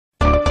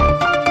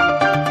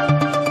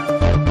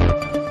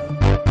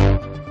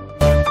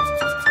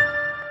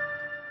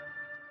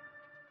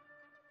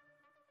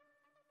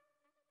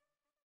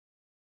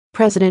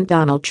President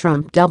Donald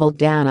Trump doubled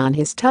down on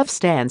his tough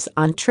stance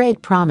on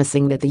trade,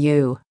 promising that the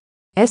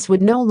U.S.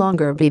 would no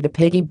longer be the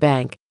piggy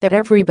bank that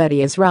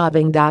everybody is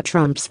robbing.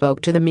 Trump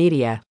spoke to the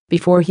media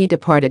before he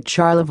departed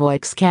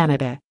Charlevoix,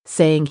 Canada,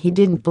 saying he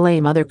didn't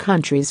blame other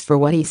countries for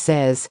what he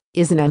says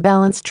is an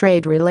unbalanced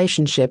trade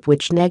relationship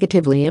which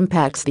negatively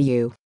impacts the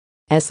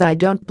U.S. "I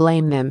don't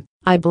blame them,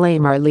 I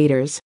blame our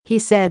leaders," he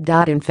said.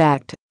 "In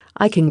fact,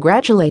 I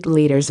congratulate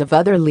leaders of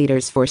other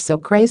leaders for so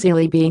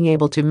crazily being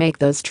able to make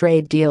those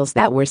trade deals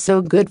that were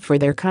so good for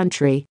their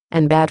country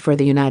and bad for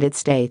the United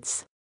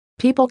States.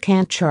 People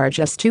can't charge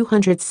us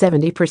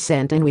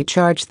 270% and we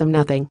charge them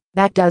nothing.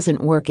 That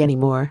doesn't work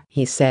anymore,"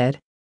 he said.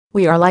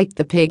 "We are like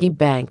the piggy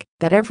bank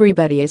that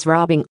everybody is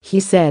robbing," he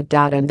said.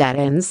 And that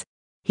ends.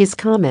 His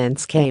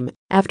comments came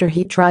after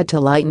he tried to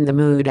lighten the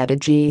mood at a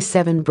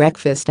G7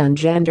 breakfast on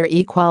gender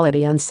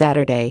equality on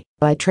Saturday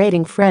by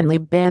trading friendly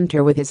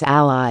banter with his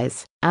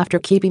allies after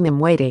keeping them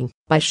waiting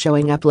by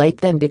showing up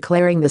late, then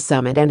declaring the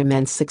summit an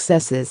immense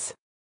successes.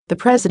 The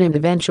president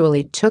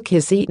eventually took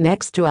his seat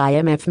next to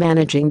IMF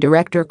Managing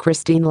Director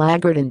Christine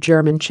Lagarde and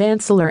German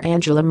Chancellor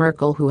Angela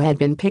Merkel, who had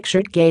been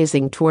pictured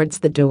gazing towards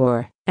the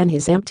door and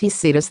his empty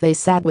seat as they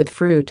sat with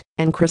fruit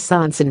and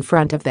croissants in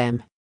front of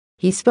them.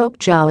 He spoke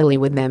jollily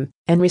with them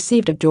and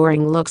received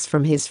adoring looks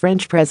from his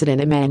French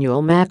President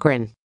Emmanuel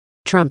Macron.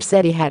 Trump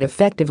said he had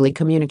effectively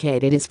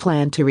communicated his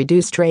plan to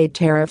reduce trade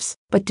tariffs,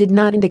 but did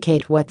not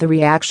indicate what the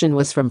reaction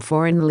was from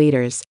foreign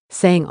leaders,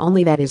 saying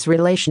only that his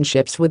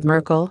relationships with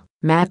Merkel,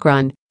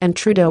 Macron, and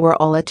Trudeau were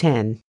all a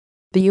 10.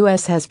 "The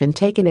US has been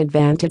taken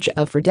advantage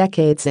of for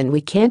decades and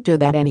we can't do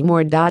that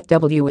anymore."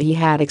 We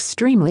had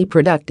extremely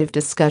productive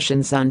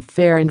discussions on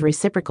fair and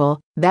reciprocal,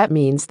 that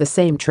means the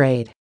same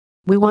trade.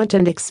 We want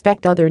and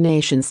expect other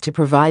nations to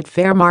provide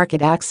fair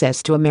market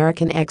access to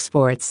American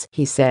exports,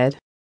 he said.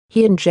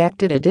 He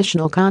injected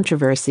additional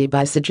controversy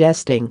by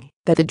suggesting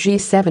that the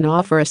G7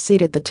 offer a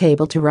seat at the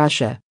table to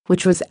Russia,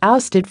 which was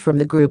ousted from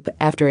the group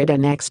after it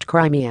annexed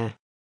Crimea.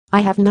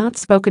 "I have not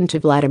spoken to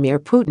Vladimir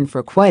Putin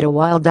for quite a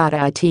while.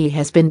 It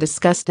has been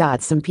discussed.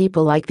 Some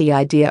people like the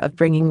idea of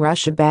bringing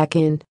Russia back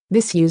in.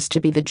 This used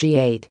to be the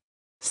G8.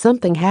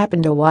 Something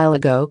happened a while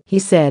ago," he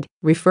said,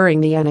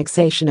 referring the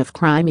annexation of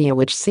Crimea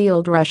which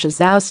sealed Russia's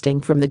ousting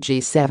from the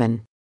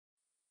G7.